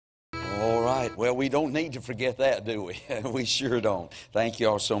right. Well, we don't need to forget that, do we? We sure don't. Thank you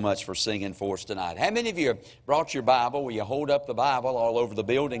all so much for singing for us tonight. How many of you brought your Bible? Will you hold up the Bible all over the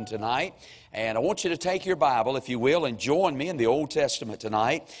building tonight? And I want you to take your Bible, if you will, and join me in the Old Testament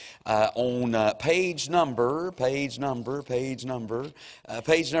tonight on page number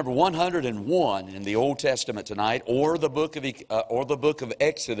 101 in the Old Testament tonight, or the book of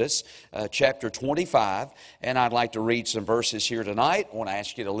Exodus, chapter 25. And I'd like to read some verses here tonight. I want to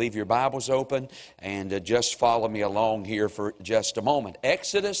ask you to leave your Bibles open and just follow me along here for just a moment.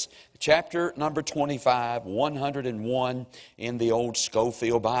 Exodus chapter number 25, 101 in the old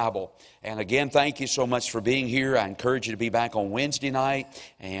Schofield Bible. And again, thank you so much for being here. I encourage you to be back on Wednesday night,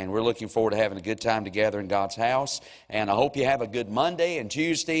 and we're looking forward to having a good time together in God's house. And I hope you have a good Monday and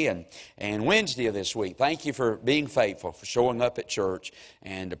Tuesday and Wednesday of this week. Thank you for being faithful, for showing up at church.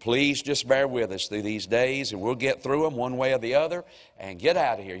 And please just bear with us through these days, and we'll get through them one way or the other and get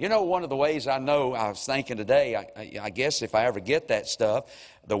out of here. You know, one of the ways I know, I was thinking today, I guess if I ever get that stuff,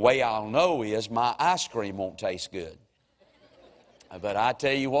 the way I'll know is my ice cream won't taste good. But I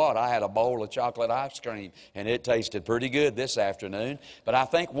tell you what, I had a bowl of chocolate ice cream, and it tasted pretty good this afternoon. But I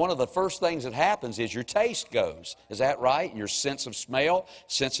think one of the first things that happens is your taste goes. Is that right? Your sense of smell,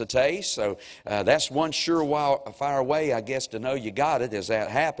 sense of taste. So that's one surefire way, I guess, to know you got it as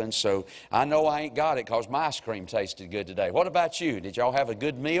that happens. So I know I ain't got it because my ice cream tasted good today. What about you? Did y'all have a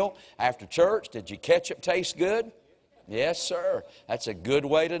good meal after church? Did your ketchup taste good? Yes, sir. That's a good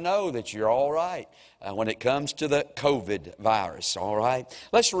way to know that you're all right when it comes to the COVID virus, all right?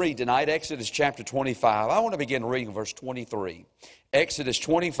 Let's read tonight, Exodus chapter 25. I want to begin reading verse 23. Exodus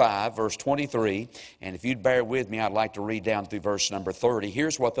 25, verse 23, and if you'd bear with me, I'd like to read down through verse number 30.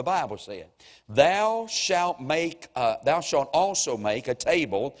 Here's what the Bible said. Thou shalt also make a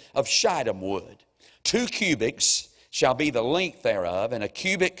table of shittim wood. 2 cubits shall be the length thereof, and a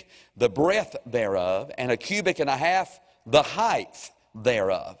cubit the breadth thereof, and a cubit and a half the height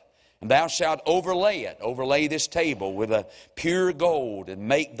thereof. And thou shalt overlay this table with a pure gold, and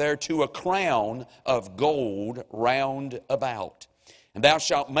make thereto a crown of gold round about. And thou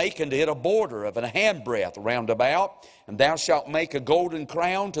shalt make unto it a border of an handbreadth round about, and thou shalt make a golden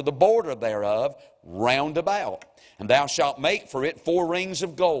crown to the border thereof round about. And thou shalt make for it 4 rings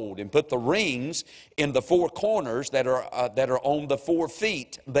of gold, and put the rings in the 4 corners that are on the 4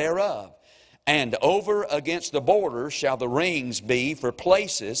 feet thereof. And over against the border shall the rings be for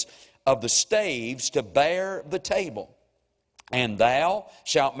places of the staves to bear the table. And thou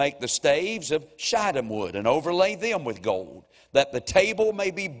shalt make the staves of shittim wood, and overlay them with gold, that the table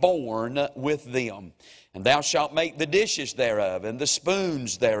may be borne with them. And thou shalt make the dishes thereof, and the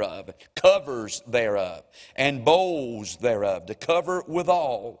spoons thereof, covers thereof, and bowls thereof, to cover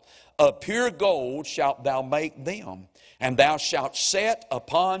withal. Of pure gold shalt thou make them. And thou shalt set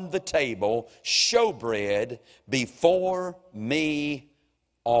upon the table showbread before me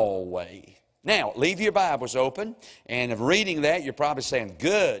always. Now, leave your Bibles open, and if reading that, you're probably saying,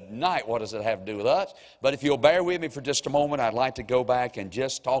 good night, what does it have to do with us? But if you'll bear with me for just a moment, I'd like to go back and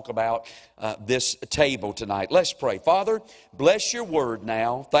just talk about this table tonight. Let's pray. Father, bless your word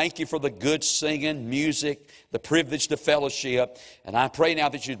now. Thank you for the good singing, music, the privilege to fellowship. And I pray now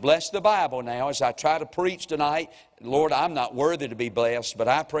that you'd bless the Bible now as I try to preach tonight. Lord, I'm not worthy to be blessed, but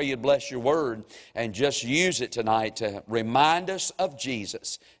I pray you'd bless your word and just use it tonight to remind us of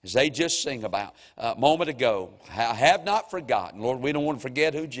Jesus, as they just sing about a moment ago. I have not forgotten. Lord, we don't want to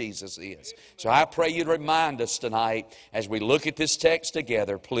forget who Jesus is. So I pray you'd remind us tonight as we look at this text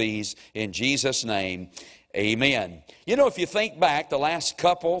together, please, in Jesus' name. Amen. You know, if you think back the last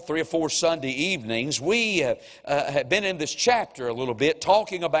 3 or 4 Sunday evenings, we have been in this chapter a little bit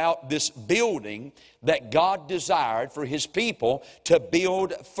talking about this building that God desired for His people to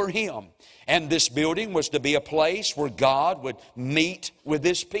build for Him. And this building was to be a place where God would meet with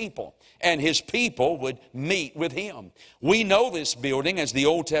His people, and His people would meet with Him. We know this building as the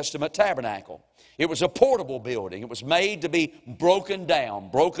Old Testament tabernacle. It was a portable building. It was made to be broken down,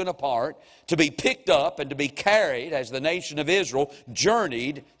 broken apart, to be picked up and to be carried as the nation of Israel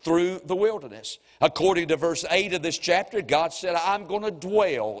journeyed through the wilderness. According to verse 8 of this chapter, God said, I'm going to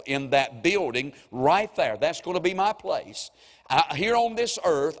dwell in that building right there. That's going to be my place. Here on this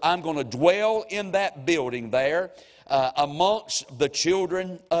earth, I'm going to dwell in that building there amongst the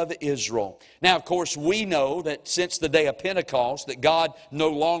children of Israel. Now, of course, we know that since the day of Pentecost that God no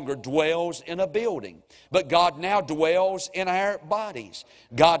longer dwells in a building, but God now dwells in our bodies.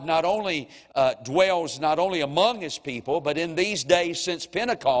 God not only dwells not only among His people, but in these days since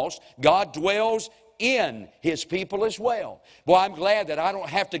Pentecost, God dwells in His people as well. Boy, I'm glad that I don't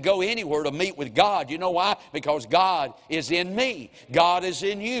have to go anywhere to meet with God. You know why? Because God is in me. God is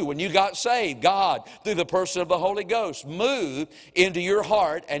in you. When you got saved, God, through the person of the Holy Ghost, moved into your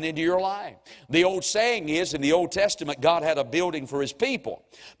heart and into your life. The old saying is, in the Old Testament, God had a building for His people.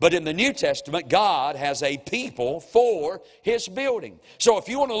 But in the New Testament, God has a people for His building. So if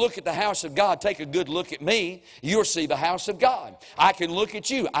you want to look at the house of God, take a good look at me, you'll see the house of God. I can look at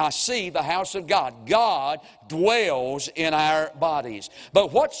you, I see the house of God. God dwells in our bodies.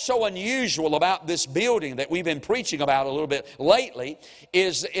 But what's so unusual about this building that we've been preaching about a little bit lately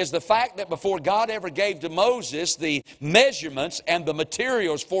is the fact that before God ever gave to Moses the measurements and the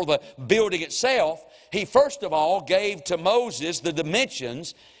materials for the building itself, He first of all gave to Moses the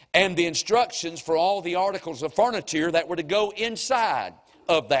dimensions and the instructions for all the articles of furniture that were to go inside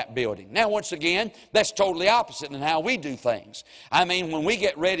of that building. Now, once again, that's totally opposite than how we do things. I mean, when we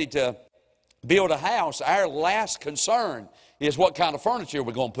get ready to build a house, our last concern is what kind of furniture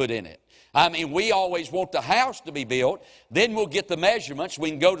we're going to put in it. I mean, we always want the house to be built, then we'll get the measurements. We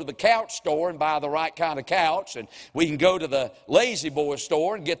can go to the couch store and buy the right kind of couch, and we can go to the lazy boy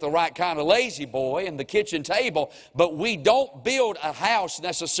store and get the right kind of lazy boy and the kitchen table, but we don't build a house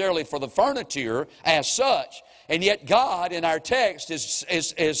necessarily for the furniture as such. And yet God in our text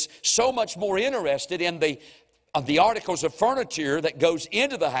is so much more interested in the articles of furniture that goes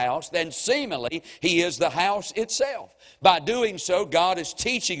into the house than seemingly He is the house itself. By doing so, God is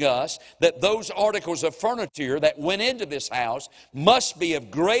teaching us that those articles of furniture that went into this house must be of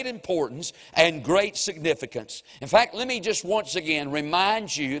great importance and great significance. In fact, let me just once again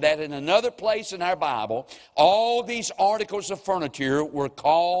remind you that in another place in our Bible, all these articles of furniture were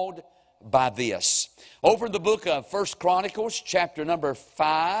called by this. Over in the book of 1 Chronicles, chapter number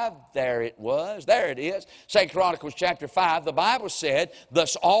 5, there it is, 2 Chronicles chapter 5, the Bible said,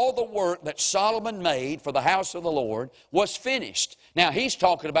 thus all the work that Solomon made for the house of the Lord was finished. Now, he's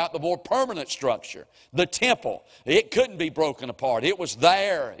talking about the more permanent structure, the temple. It couldn't be broken apart. It was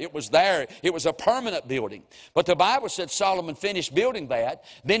there. It was there. It was a permanent building. But the Bible said Solomon finished building that.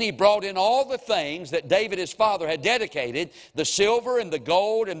 Then he brought in all the things that David, his father, had dedicated, the silver and the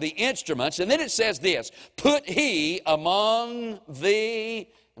gold and the instruments. And then it says this, put he among the,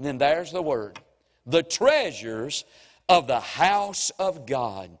 and then there's the word, the treasures of the house of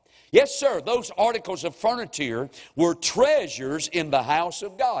God. Yes, sir, those articles of furniture were treasures in the house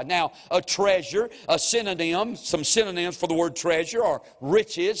of God. Now, a treasure, a synonym, some synonyms for the word treasure are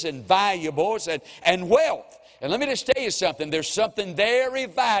riches and valuables and wealth. And let me just tell you something. There's something very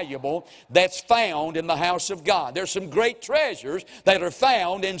valuable that's found in the house of God. There's some great treasures that are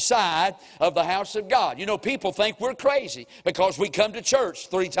found inside of the house of God. You know, people think we're crazy because we come to church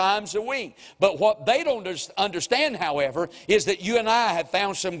 3 times a week. But what they don't understand, however, is that you and I have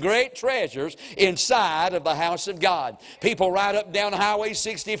found some great treasures inside of the house of God. People ride up and down Highway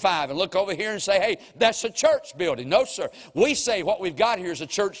 65 and look over here and say, hey, that's a church building. No, sir. We say what we've got here is a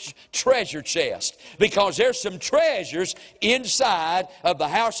church treasure chest because there's some treasures inside of the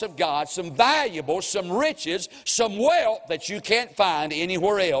house of God, some valuables, some riches, some wealth that you can't find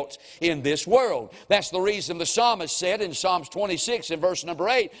anywhere else in this world. That's the reason the psalmist said in Psalms 26 and verse number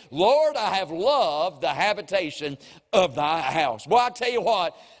 8, Lord, I have loved the habitation of thy house. Well, I tell you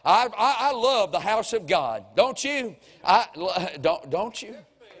what, I love the house of God. Don't you? Don't you?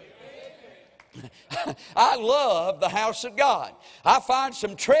 I love the house of God. I find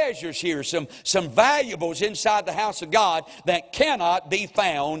some treasures here, some valuables inside the house of God that cannot be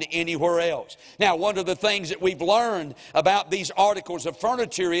found anywhere else. Now, one of the things that we've learned about these articles of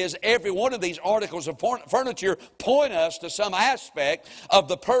furniture is every one of these articles of furniture point us to some aspect of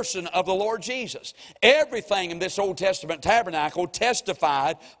the person of the Lord Jesus. Everything in this Old Testament tabernacle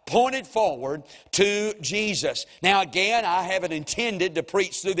testified, pointed forward to Jesus. Now, again, I haven't intended to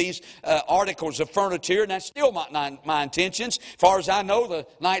preach through these articles of furniture, and that's still my intentions. As far as I know,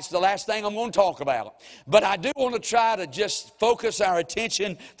 tonight's the last thing I'm going to talk about. But I do want to try to just focus our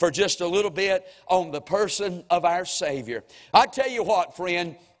attention for just a little bit on the person of our Savior. I tell you what,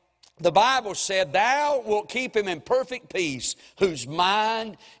 friend, the Bible said, thou wilt keep him in perfect peace, whose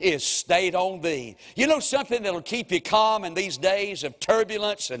mind is stayed on thee. You know something that'll keep you calm in these days of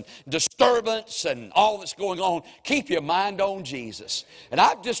turbulence and disturbance and all that's going on? Keep your mind on Jesus. And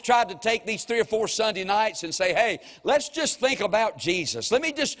I've just tried to take these 3 or 4 Sunday nights and say, hey, let's just think about Jesus. Let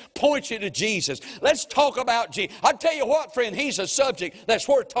me just point you to Jesus. Let's talk about Jesus. I tell you what, friend, He's a subject that's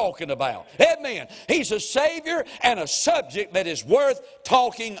worth talking about. Amen. He's a Savior and a subject that is worth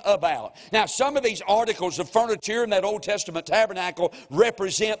talking about. Now, some of these articles of furniture in that Old Testament tabernacle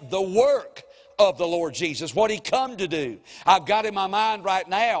represent the work of the Lord Jesus, what He come to do. I've got in my mind right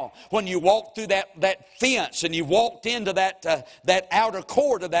now, when you walk through that fence and you walked into that outer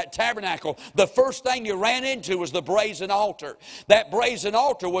court of that tabernacle, the first thing you ran into was the brazen altar. That brazen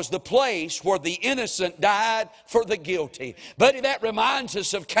altar was the place where the innocent died for the guilty. Buddy, that reminds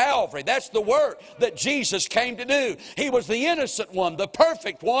us of Calvary. That's the work that Jesus came to do. He was the innocent one, the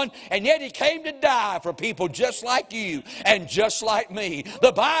perfect one, and yet He came to die for people just like you and just like me.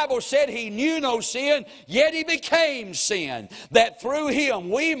 The Bible said He knew no sin, yet He became sin, that through Him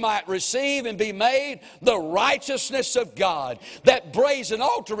we might receive and be made the righteousness of God. That brazen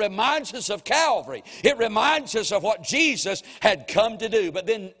altar reminds us of Calvary. It reminds us of what Jesus had come to do. But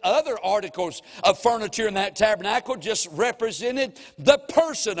then other articles of furniture in that tabernacle just represented the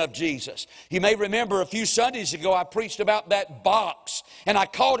person of Jesus. You may remember a few Sundays ago I preached about that box, and I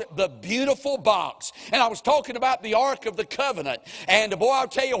called it the beautiful box. And I was talking about the Ark of the Covenant. And boy, I'll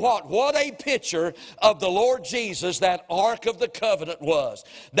tell you what a picture of the Lord Jesus that Ark of the Covenant was.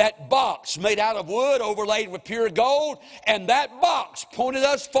 That box made out of wood overlaid with pure gold, and that box pointed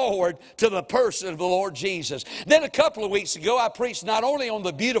us forward to the person of the Lord Jesus. Then a couple of weeks ago I preached not only on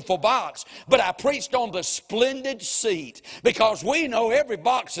the beautiful box, but I preached on the splendid seat, because we know every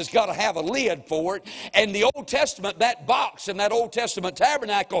box has got to have a lid for it. And the Old Testament, that box in that Old Testament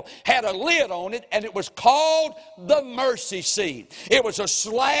tabernacle had a lid on it, and it was called the mercy seat. It was a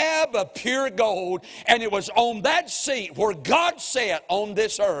slab of pure gold, and it was on that seat where God sat on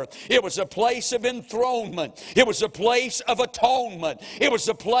this earth. It was a place of enthronement. It was a place of atonement. It was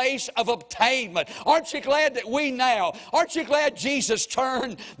a place of obtainment. Aren't you glad that aren't you glad Jesus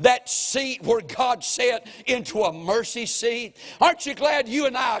turned that seat where God sat into a mercy seat? Aren't you glad you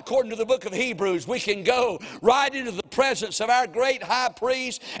and I, according to the book of Hebrews, we can go right into the presence of our great high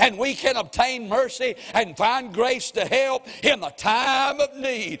priest, and we can obtain mercy and find grace to help in the time of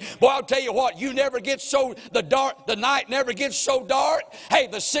need. Boy, I'll tell you what, you never get so, the night never gets so dark. Hey,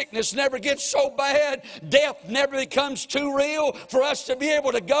 the sickness never gets so bad. Death never becomes too real for us to be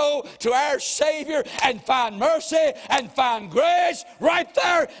able to go to our Savior and find mercy and find grace right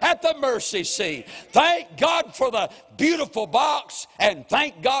there at the mercy seat. Thank God for the beautiful box, and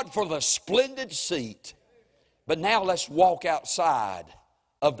thank God for the splendid seat. But now let's walk outside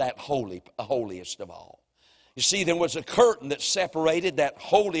of that holiest of all. You see, there was a curtain that separated that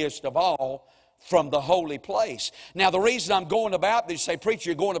holiest of all from the holy place. Now, the reason I'm going about this, you say,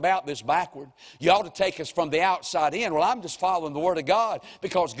 preacher, you're going about this backward. You ought to take us from the outside in. Well, I'm just following the Word of God,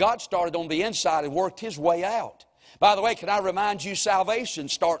 because God started on the inside and worked His way out. By the way, can I remind you, salvation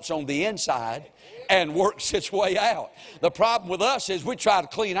starts on the inside and works its way out. The problem with us is we try to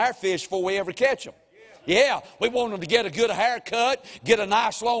clean our fish before we ever catch them. Yeah, we want them to get a good haircut, get a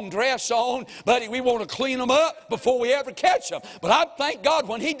nice long dress on, but we want to clean them up before we ever catch them. But I thank God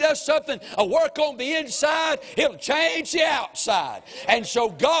when He does something, a work on the inside, He'll change the outside. And so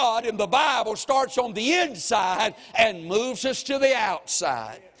God in the Bible starts on the inside and moves us to the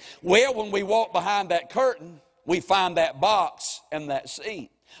outside. Well, when we walk behind that curtain, we find that box and that seat.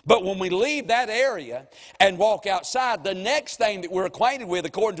 But when we leave that area and walk outside, the next thing that we're acquainted with,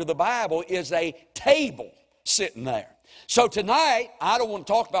 according to the Bible, is a table sitting there. So tonight, I don't want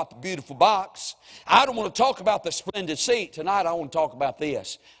to talk about the beautiful box. I don't want to talk about the splendid seat. Tonight, I want to talk about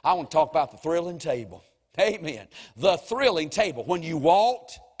this. I want to talk about the thrilling table. Amen. The thrilling table. When you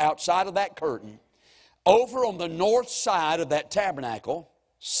walked outside of that curtain, over on the north side of that tabernacle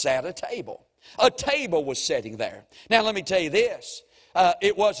sat a table. A table was sitting there. Now, let me tell you this.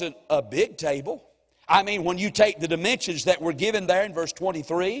 It wasn't a big table. I mean, when you take the dimensions that were given there in verse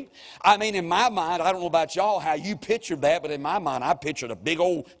 23, I mean, in my mind, I don't know about y'all how you pictured that, but in my mind, I pictured a big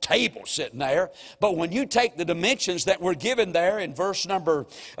old table sitting there. But when you take the dimensions that were given there in verse number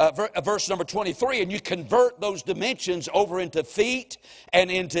 23, and you convert those dimensions over into feet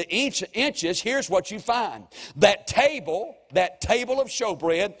and into inches, here's what you find. That table of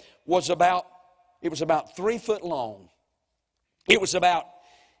showbread was about 3 foot long. It was about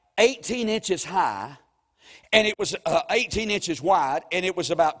 18 inches high, and it was 18 inches wide, and it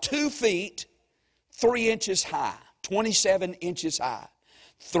was about 2 feet, 3 inches high, 27 inches high.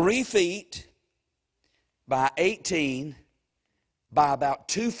 3 feet by 18 by about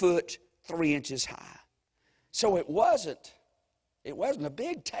 2 foot, 3 inches high. So it wasn't a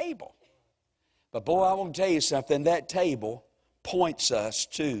big table. But boy, I want to tell you something, that table points us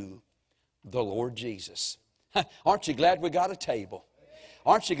to the Lord Jesus. Aren't you glad we got a table?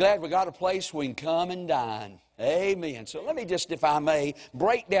 Aren't you glad we got a place we can come and dine? Amen. So let me just, if I may,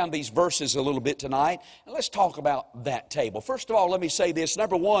 break down these verses a little bit tonight, and let's talk about that table. First of all, let me say this.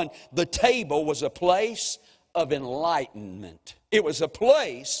 Number one, the table was a place of enlightenment. It was a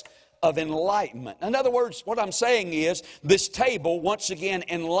place of enlightenment. In other words, what I'm saying is this table once again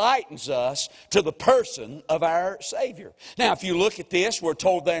enlightens us to the person of our Savior. Now, if you look at this, we're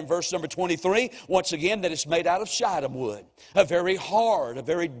told there in verse number 23, once again, that it's made out of shittim wood, a very hard, a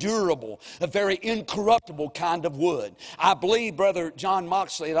very durable, a very incorruptible kind of wood. I believe Brother John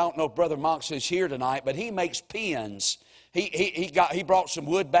Moxley, I don't know if Brother Moxley's here tonight, but he makes pens. He brought some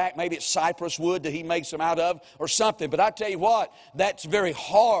wood back. Maybe it's cypress wood that he makes them out of or something. But I tell you what, that's very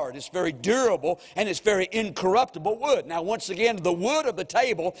hard, it's very durable, and it's very incorruptible wood. Now, once again, the wood of the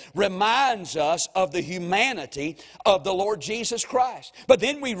table reminds us of the humanity of the Lord Jesus Christ. But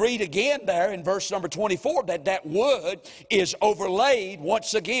then we read again there in verse number 24 that wood is overlaid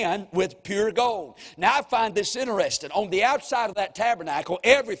once again with pure gold. Now, I find this interesting. On the outside of that tabernacle,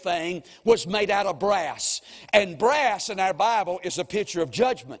 everything was made out of brass. And brass in our Bible is a picture of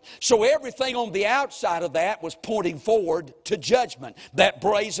judgment. So everything on the outside of that was pointing forward to judgment. That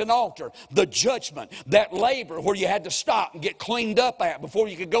brazen altar, the judgment, that labor where you had to stop and get cleaned up at before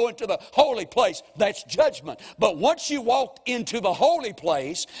you could go into the holy place, that's judgment. But once you walked into the holy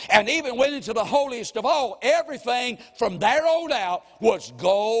place and even went into the holiest of all, everything from there on out was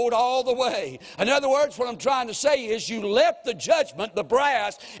gold all the way. In other words, what I'm trying to say is you left the judgment, the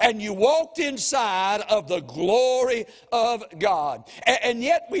brass, and you walked inside of the glory of God. And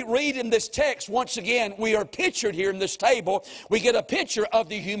yet we read in this text, once again, we are pictured here in this table, we get a picture of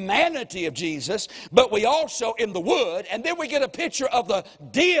the humanity of Jesus, but we also in the wood, and then we get a picture of the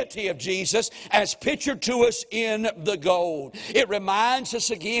deity of Jesus as pictured to us in the gold. It reminds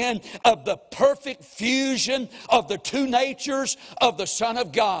us again of the perfect fusion of the two natures of the Son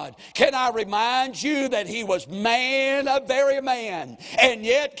of God. Can I remind you that He was man, a very man, and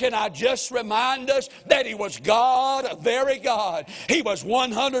yet can I just remind us that He was God, a very God. He was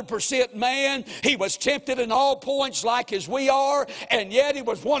 100% man. He was tempted in all points like as we are, and yet He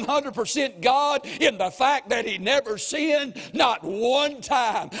was 100% God in the fact that He never sinned, not one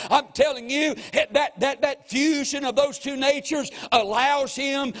time. I'm telling you, that fusion of those two natures allows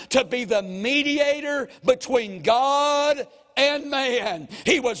Him to be the mediator between God and man.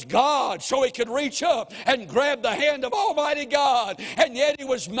 He was God, so He could reach up and grab the hand of Almighty God. And yet He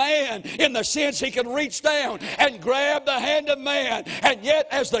was man in the sense He could reach down and grab the hand of man. And yet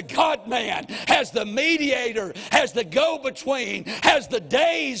as the God-man, as the mediator, as the go-between, as the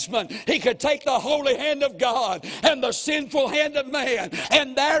daysman, He could take the holy hand of God and the sinful hand of man,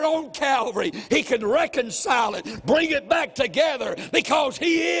 and there on Calvary He could reconcile it, bring it back together, because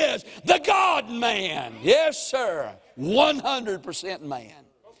He is the God-man. Yes, sir. 100% man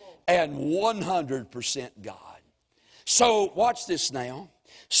and 100% God. So watch this now.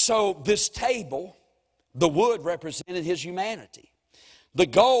 So this table, the wood represented His humanity. The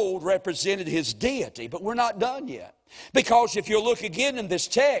gold represented His deity. But we're not done yet. Because if you look again in this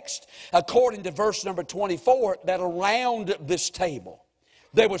text, according to verse number 24, that around this table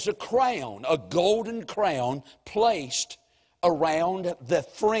there was a crown, a golden crown placed around the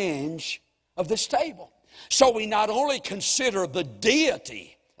fringe of this table. So we not only consider the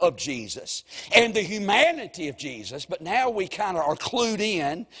deity of Jesus and the humanity of Jesus, but now we kind of are clued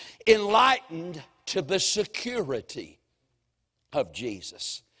in, enlightened to the security of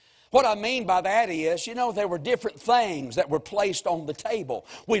Jesus. What I mean by that is, there were different things that were placed on the table.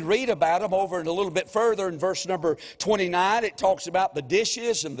 We read about them over and a little bit further in verse number 29. It talks about the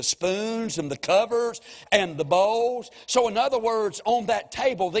dishes and the spoons and the covers and the bowls. So in other words, on that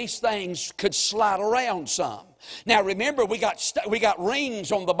table, these things could slide around some. Now remember, we got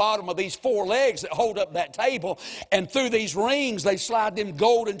rings on the bottom of these four legs that hold up that table, and through these rings they slide them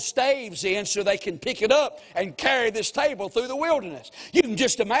golden staves in so they can pick it up and carry this table through the wilderness. You can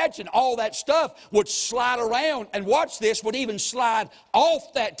just imagine all that stuff would slide around, and watch this, would even slide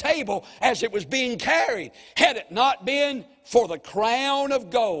off that table as it was being carried, had it not been for the crown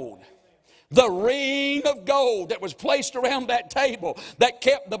of gold. The ring of gold that was placed around that table that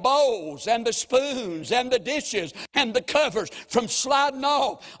kept the bowls and the spoons and the dishes and the covers from sliding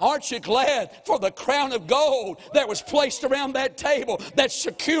off. Aren't you glad for the crown of gold that was placed around that table that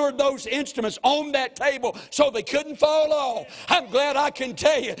secured those instruments on that table so they couldn't fall off? I'm glad I can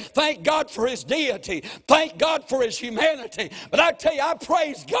tell you, thank God for His deity. Thank God for His humanity. But I tell you, I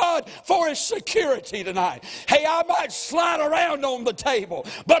praise God for His security tonight. Hey, I might slide around on the table,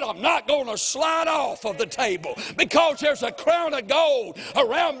 but I'm not going to slide off of the table, because there's a crown of gold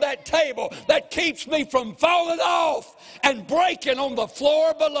around that table that keeps me from falling off and breaking on the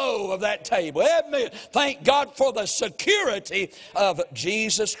floor below of that table. Amen. Thank God for the security of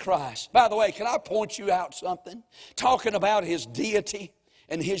Jesus Christ. By the way, can I point you out something? Talking about His deity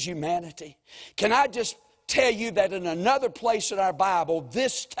and His humanity. Can I just tell you that in another place in our Bible,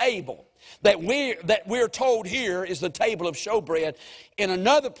 this table that we're told here is the table of showbread, in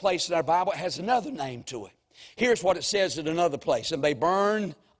another place in our Bible it has another name to it. Here's what it says in another place. And they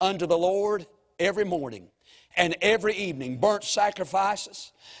burn unto the Lord every morning and every evening burnt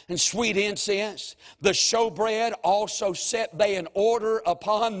sacrifices and sweet incense. The showbread also set they in order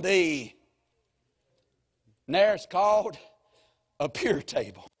upon thee. And there it's called a pure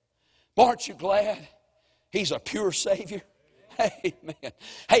table. Aren't you glad He's a pure Savior? Amen.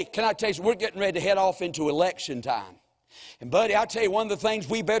 Hey, can I tell you, we're getting ready to head off into election time. And buddy, I tell you, one of the things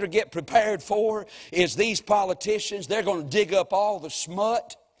we better get prepared for is these politicians. They're going to dig up all the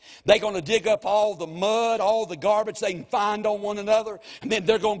smut. They're going to dig up all the mud, all the garbage they can find on one another. And then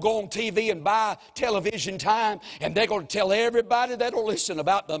they're going to go on TV and buy television time. And they're going to tell everybody that'll listen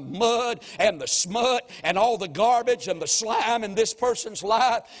about the mud and the smut and all the garbage and the slime in this person's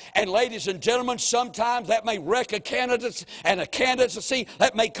life. And ladies and gentlemen, sometimes that may wreck a candidate and a candidacy.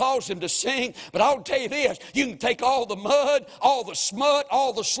 That may cause him to sing. But I'll tell you this, you can take all the mud, all the smut,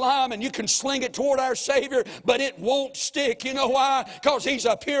 all the slime, and you can sling it toward our Savior, but it won't stick. You know why? Because He's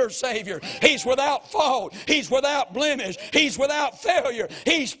a pure Savior. He's without fault. He's without blemish. He's without failure.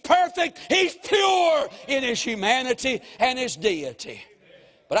 He's perfect. He's pure in His humanity and His deity.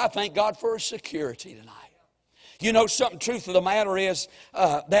 But I thank God for His security tonight. You know something, truth of the matter is,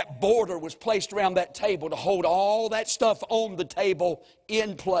 that border was placed around that table to hold all that stuff on the table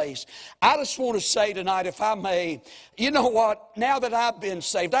in place. I just want to say tonight, if I may, you know what? Now that I've been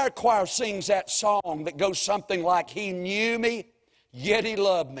saved, our choir sings that song that goes something like, He knew me, yet He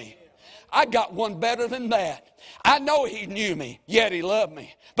loved me. I got one better than that. I know He knew me, yet He loved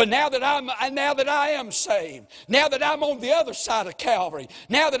me. But now that I am saved, now that I'm on the other side of Calvary,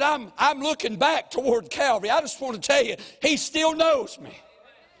 now that I'm looking back toward Calvary, I just want to tell you, He still knows me,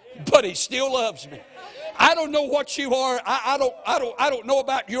 but He still loves me. I don't know what you are. I don't know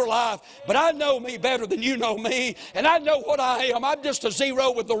about your life, but I know me better than you know me, and I know what I am. I'm just a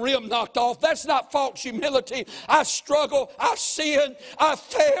zero with the rim knocked off. That's not false humility. I struggle, I sin, I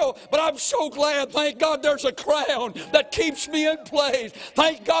fail, but I'm so glad, thank God, there's a crown that keeps me in place.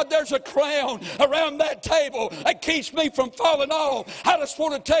 Thank God there's a crown around that table that keeps me from falling off. I just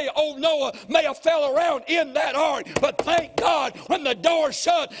want to tell you, old Noah may have fell around in that ark, but thank God when the door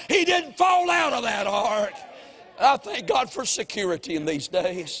shut, he didn't fall out of that ark. I thank God for security in these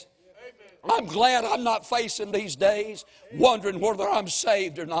days. I'm glad I'm not facing these days wondering whether I'm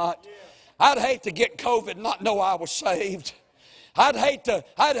saved or not. I'd hate to get COVID and not know I was saved. I'd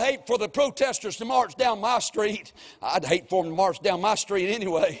hate for the protesters to march down my street. I'd hate for them to march down my street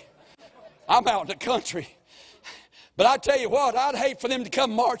anyway. I'm out in the country. But I tell you what, I'd hate for them to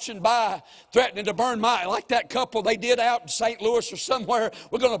come marching by, threatening to burn like that couple they did out in St. Louis or somewhere.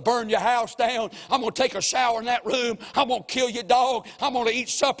 We're going to burn your house down. I'm going to take a shower in that room. I'm going to kill your dog. I'm going to eat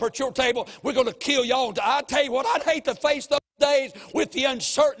supper at your table. We're going to kill y'all. I tell you what, I'd hate to face those days with the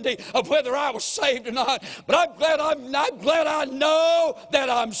uncertainty of whether I was saved or not. But I'm glad I know that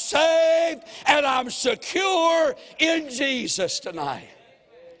I'm saved and I'm secure in Jesus tonight.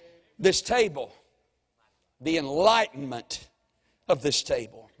 This table, the enlightenment of this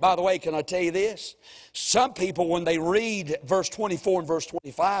table. By the way, can I tell you this? Some people, when they read verse 24 and verse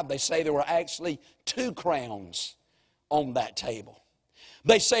 25, they say there were actually 2 crowns on that table.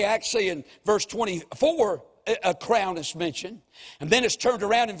 They say actually in verse 24, a crown is mentioned. And then it's turned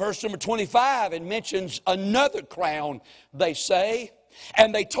around in verse number 25 and mentions another crown, they say.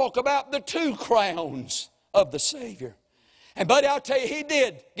 And they talk about the 2 crowns of the Savior. And buddy, I'll tell you, He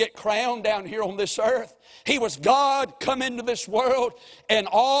did get crowned down here on this earth. He was God come into this world, and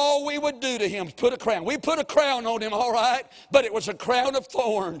all we would do to Him is put a crown. We put a crown on Him, all right, but it was a crown of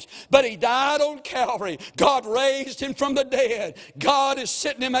thorns. But He died on Calvary. God raised Him from the dead. God is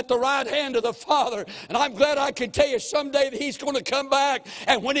sitting Him at the right hand of the Father. And I'm glad I can tell you someday that He's going to come back.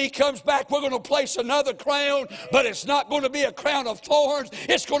 And when He comes back, we're going to place another crown. But it's not going to be a crown of thorns.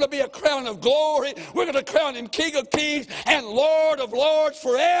 It's going to be a crown of glory. We're going to crown Him King of Kings and Lord of Lords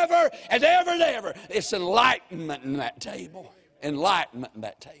forever and ever and ever. It's enlightenment in that table. Enlightenment in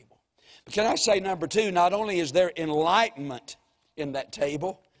that table. But can I say number 2, not only is there enlightenment in that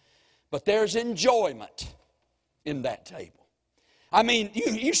table, but there's enjoyment in that table. I mean,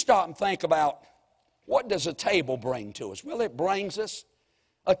 you stop and think about, what does a table bring to us? Well, it brings us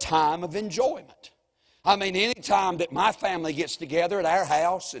a time of enjoyment. I mean, any time that my family gets together at our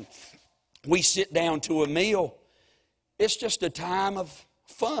house and we sit down to a meal, it's just a time of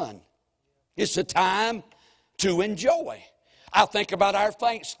fun. It's a time to enjoy. I think about our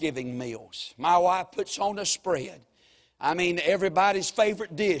Thanksgiving meals. My wife puts on a spread. I mean, everybody's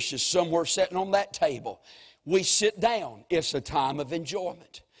favorite dish is somewhere sitting on that table. We sit down. It's a time of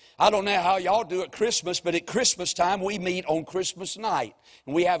enjoyment. I don't know how y'all do at Christmas, but at Christmas time we meet on Christmas night.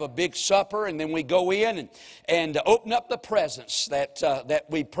 And we have a big supper, and then we go in and open up the presents that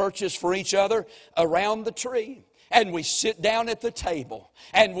we purchase for each other around the tree. And we sit down at the table,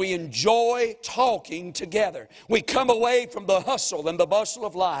 and we enjoy talking together. We come away from the hustle and the bustle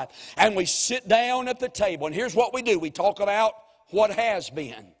of life, and we sit down at the table. And here's what we do. We talk about what has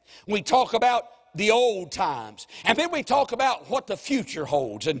been. We talk about the old times. And then we talk about what the future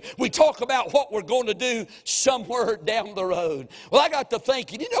holds. And we talk about what we're going to do somewhere down the road. Well, I got to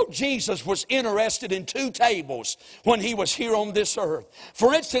thinking, you know, Jesus was interested in two tables when he was here on this earth.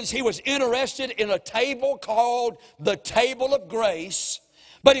 For instance, he was interested in a table called the table of grace.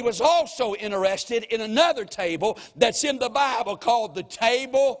 But he was also interested in another table that's in the Bible called the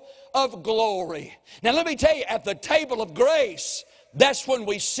table of glory. Now, let me tell you, at the table of grace, that's when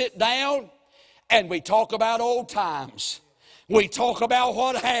we sit down and we talk about old times. We talk about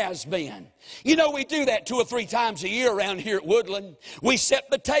what has been. You know, we do that 2 or 3 times a year around here at Woodland. We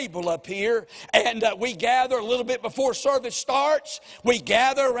set the table up here, and we gather a little bit before service starts. We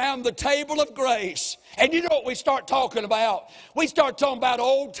gather around the table of grace. And you know what we start talking about? We start talking about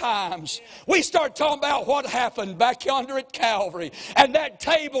old times. We start talking about what happened back yonder at Calvary. And that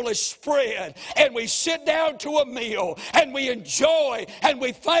table is spread, and we sit down to a meal, and we enjoy, and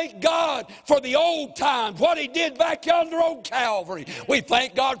we thank God for the old times, what he did back yonder on Calvary. We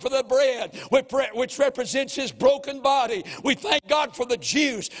thank God for the bread, which represents his broken body. We thank God for the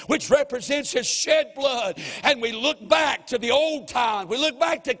juice, which represents his shed blood. And we look back to the old times. We look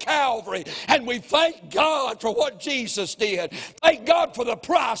back to Calvary, and we thank God for what Jesus did. Thank God for the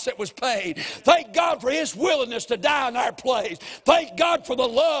price that was paid. Thank God for his willingness to die in our place. Thank God for the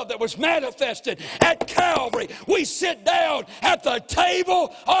love that was manifested at Calvary. We sit down at the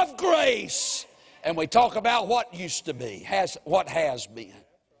table of grace, and we talk about what used to be, what has been.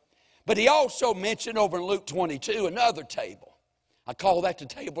 But he also mentioned over in Luke 22 another table. I call that the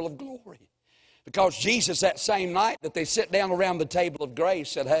table of glory. Because Jesus, that same night that they sit down around the table of grace,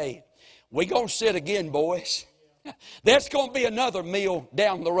 said, hey, we're going to sit again, boys. There's going to be another meal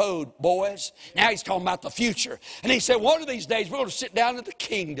down the road, boys. Now he's talking about the future. And he said, one of these days we're going to sit down at the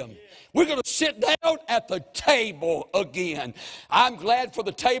kingdom. We're going to sit down at the table again. I'm glad for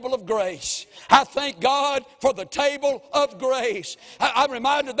the table of grace. I thank God for the table of grace. I'm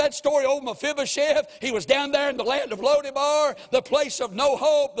reminded of that story of Mephibosheth. He was down there in the land of Lodebar, the place of no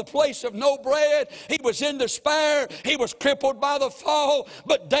hope, the place of no bread. He was in despair. He was crippled by the fall.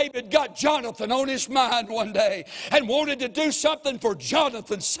 But David got Jonathan on his mind one day and wanted to do something for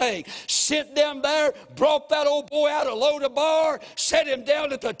Jonathan's sake. Sent down there, brought that old boy out of Lodebar, set him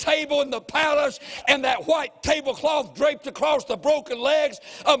down at the table in the palace, and that white tablecloth draped across the broken legs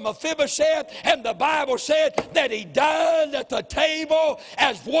of Mephibosheth, and the Bible said that he dined at the table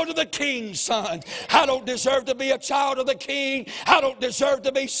as one of the king's sons. I don't deserve to be a child of the king. I don't deserve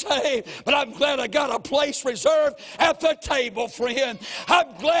to be saved, but I'm glad I got a place reserved at the table, friend.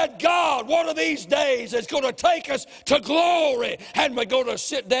 I'm glad God one of these days is going to take us to glory, and we're going to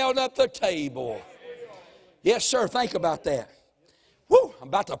sit down at the table. Yes, sir, think about that. Woo, I'm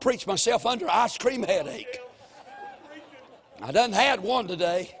about to preach myself under an ice cream headache. I done had one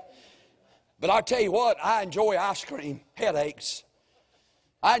today. But I'll tell you what, I enjoy ice cream headaches.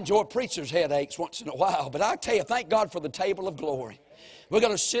 I enjoy preachers' headaches once in a while. But I'll tell you, thank God for the table of glory. We're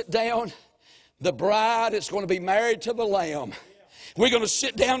going to sit down. The bride is going to be married to the Lamb. We're going to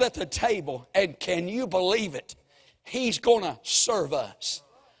sit down at the table. And can you believe it? He's going to serve us.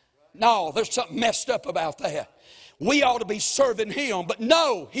 No, there's something messed up about that. We ought to be serving him, but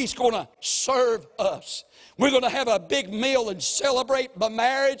no, he's going to serve us. We're going to have a big meal and celebrate the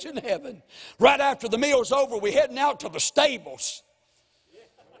marriage in heaven. Right after the meal's over, we're heading out to the stables.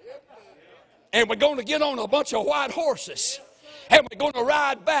 And we're going to get on a bunch of white horses. And we're going to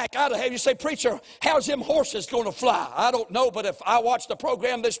ride back out of heaven. You say, preacher, how's them horses going to fly? I don't know, but if I watched the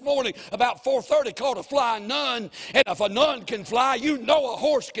program this morning about 4:30 called A Flying Nun, and if a nun can fly, you know a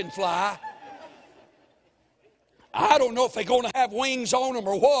horse can fly. I don't know if they're going to have wings on them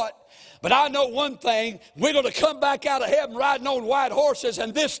or what, but I know one thing. We're going to come back out of heaven riding on white horses,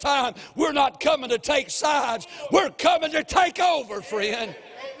 and this time we're not coming to take sides. We're coming to take over, friend.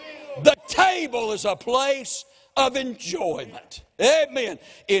 The table is a place of enjoyment. Amen.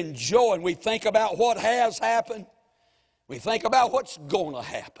 Enjoying. We think about what has happened. We think about what's going to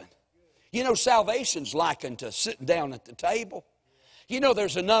happen. You know, salvation's likened to sitting down at the table. You know,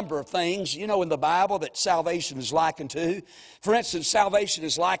 there's a number of things, in the Bible that salvation is likened to. For instance, salvation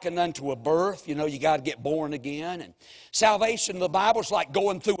is likened unto a birth. You got to get born again. And salvation in the Bible is like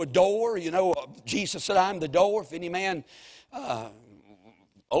going through a door. Jesus said, I'm the door. If any man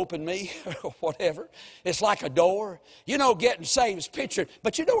open me, or whatever. It's like a door. Getting saved is pictured.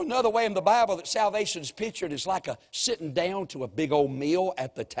 But another way in the Bible that salvation is pictured is like sitting down to a big old meal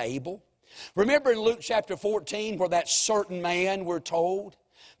at the table. Remember in Luke chapter 14 where that certain man, we're told,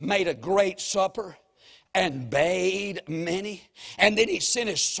 made a great supper and bade many. And then he sent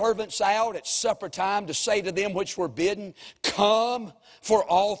his servants out at supper time to say to them which were bidden, come, for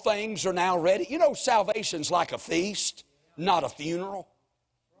all things are now ready. Salvation's like a feast, not a funeral.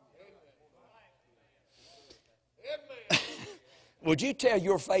 Would you tell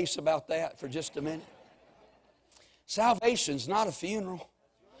your face about that for just a minute? Salvation's not a funeral.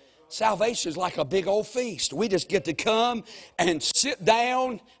 Salvation's like a big old feast. We just get to come and sit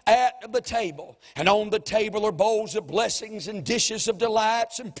down at the table. And on the table are bowls of blessings and dishes of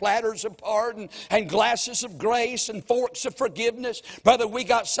delights and platters of pardon and glasses of grace and forks of forgiveness. Brother, we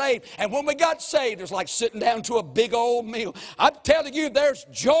got saved. And when we got saved, it was like sitting down to a big old meal. I'm telling you, there's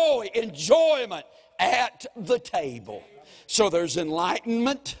joy, enjoyment at the table. So there's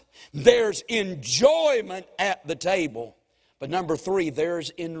enlightenment, there's enjoyment at the table. But number three,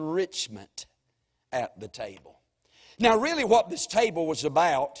 there's enrichment at the table. Now really what this table was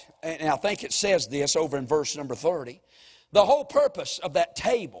about, and I think it says this over in verse number 30, the whole purpose of that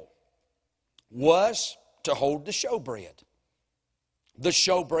table was to hold the showbread. The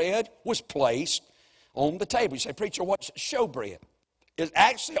showbread was placed on the table. You say, preacher, what's showbread? It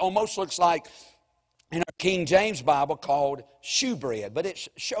actually almost looks like in our King James Bible called shewbread, but it's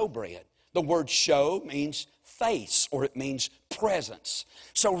showbread. The word show means face, or it means presence.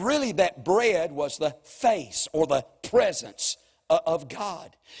 So really that bread was the face or the presence of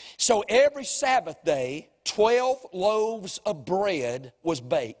God. So every Sabbath day, 12 loaves of bread was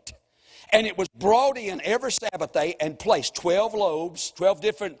baked. And it was brought in every Sabbath day and placed 12 loaves, 12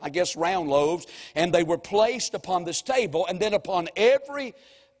 different, round loaves, and they were placed upon this table. And then upon every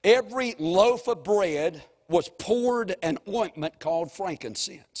loaf of bread was poured an ointment called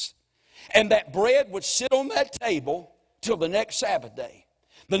frankincense. And that bread would sit on that table till the next Sabbath day.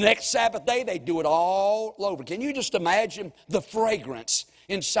 The next Sabbath day, they'd do it all over. Can you just imagine the fragrance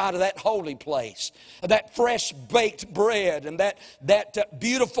inside of that holy place? That fresh baked bread and that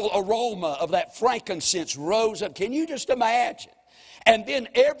beautiful aroma of that frankincense rose up. Can you just imagine? And then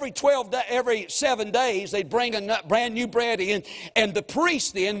every 7 days, they'd bring a brand new bread in, and the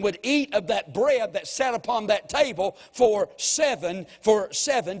priest then would eat of that bread that sat upon that table for 7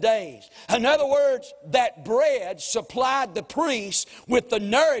 days. In other words, that bread supplied the priests with the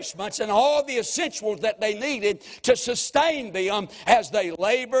nourishments and all the essentials that they needed to sustain them as they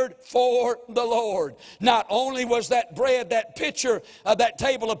labored for the Lord. Not only was that bread, that picture of that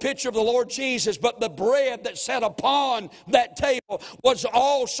table, a picture of the Lord Jesus, but the bread that sat upon that table was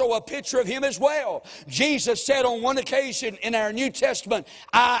also a picture of Him as well. Jesus said on one occasion in our New Testament,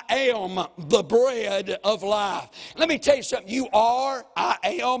 I am the bread of life. Let me tell you something. I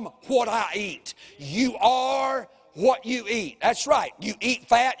am what I eat. You are what you eat. That's right. You eat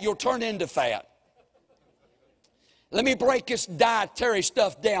fat, you'll turn into fat. Let me break this dietary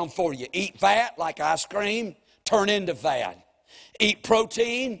stuff down for you. Eat fat like ice cream, turn into fat. Eat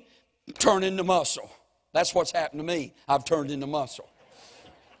protein, turn into muscle. That's what's happened to me. I've turned into muscle.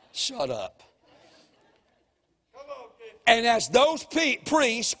 Shut up. And as those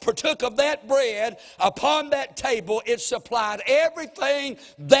priests partook of that bread upon that table, it supplied everything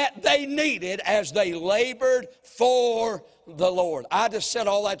that they needed as they labored for the Lord. I just said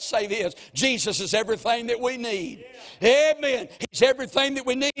all that to say this. Jesus is everything that we need. Amen. He's everything that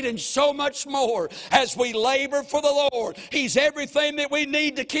we need and so much more as we labor for the Lord. He's everything that we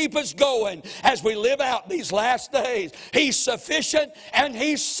need to keep us going as we live out these last days. He's sufficient and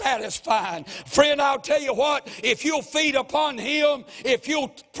He's satisfying. Friend, I'll tell you what, if you'll feed upon Him, if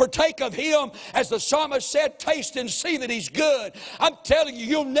you'll partake of Him, as the psalmist said, taste and see that He's good. I'm telling you,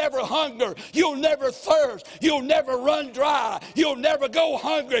 you'll never hunger. You'll never thirst. You'll never run dry. You'll never go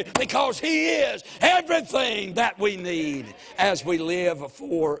hungry because He is everything that we need as we live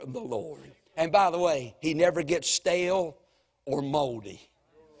for the Lord. And by the way, He never gets stale or moldy.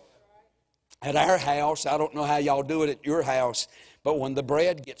 At our house, I don't know how y'all do it at your house, but when the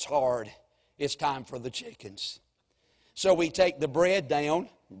bread gets hard, it's time for the chickens. So we take the bread down.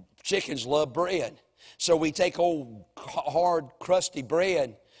 Chickens love bread. So we take old hard, crusty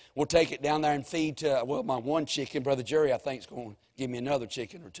bread. We'll take it down there and feed to, my one chicken, Brother Jerry, I think is going to give me another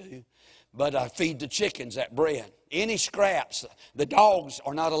chicken or two. But I feed the chickens that bread. Any scraps, the dogs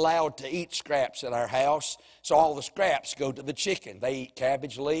are not allowed to eat scraps at our house, so all the scraps go to the chicken. They eat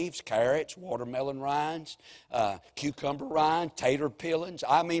cabbage leaves, carrots, watermelon rinds, cucumber rind, tater peelings.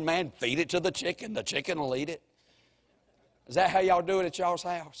 I mean, man, feed it to the chicken. The chicken will eat it. Is that how y'all do it at y'all's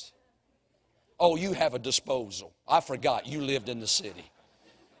house? Oh, you have a disposal. I forgot you lived in the city.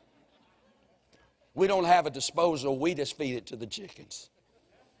 We don't have a disposal. We just feed it to the chickens.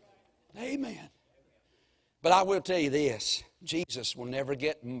 Amen. But I will tell you this. Jesus will never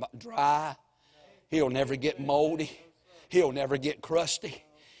get dry. He'll never get moldy. He'll never get crusty.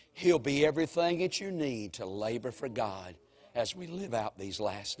 He'll be everything that you need to labor for God as we live out these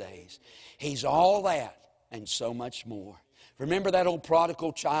last days. He's all that and so much more. Remember that old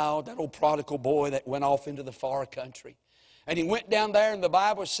prodigal child, that old prodigal boy that went off into the far country? And he went down there, and the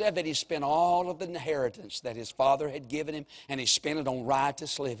Bible said that he spent all of the inheritance that his father had given him, and he spent it on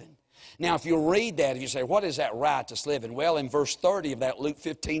riotous living. Now, if you read that, you say, what is that riotous living? Well, in verse 30 of that Luke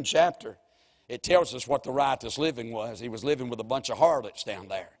 15 chapter, it tells us what the riotous living was. He was living with a bunch of harlots down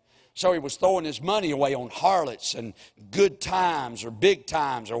there. So he was throwing his money away on harlots and good times or big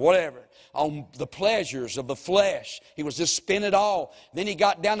times or whatever, on the pleasures of the flesh. He was just spending it all. Then he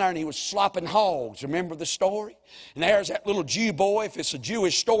got down there and he was slopping hogs. Remember the story? And there's that little Jew boy, if it's a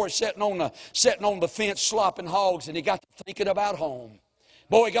Jewish story, sitting on the fence slopping hogs, and he got to thinking about home.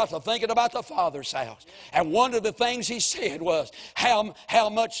 Boy, he got to thinking about the Father's house. And one of the things he said was, how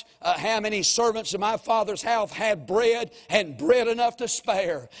many servants in my Father's house had bread and bread enough to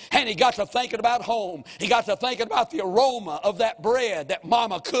spare. And he got to thinking about home. He got to thinking about the aroma of that bread that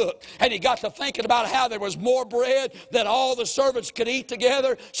Mama cooked. And he got to thinking about how there was more bread than all the servants could eat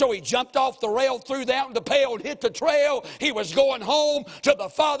together. So he jumped off the rail, threw down the pail, and hit the trail. He was going home to the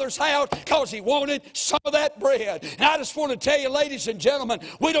Father's house because he wanted some of that bread. And I just want to tell you, ladies and gentlemen,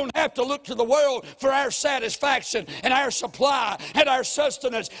 we don't have to look to the world for our satisfaction and our supply and our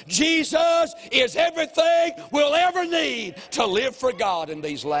sustenance. Jesus is everything we'll ever need to live for God in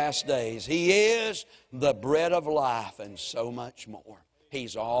these last days. He is the bread of life and so much more.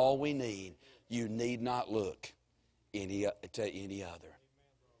 He's all we need. You need not look to any other.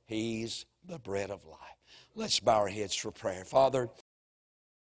 He's the bread of life. Let's bow our heads for prayer. Father,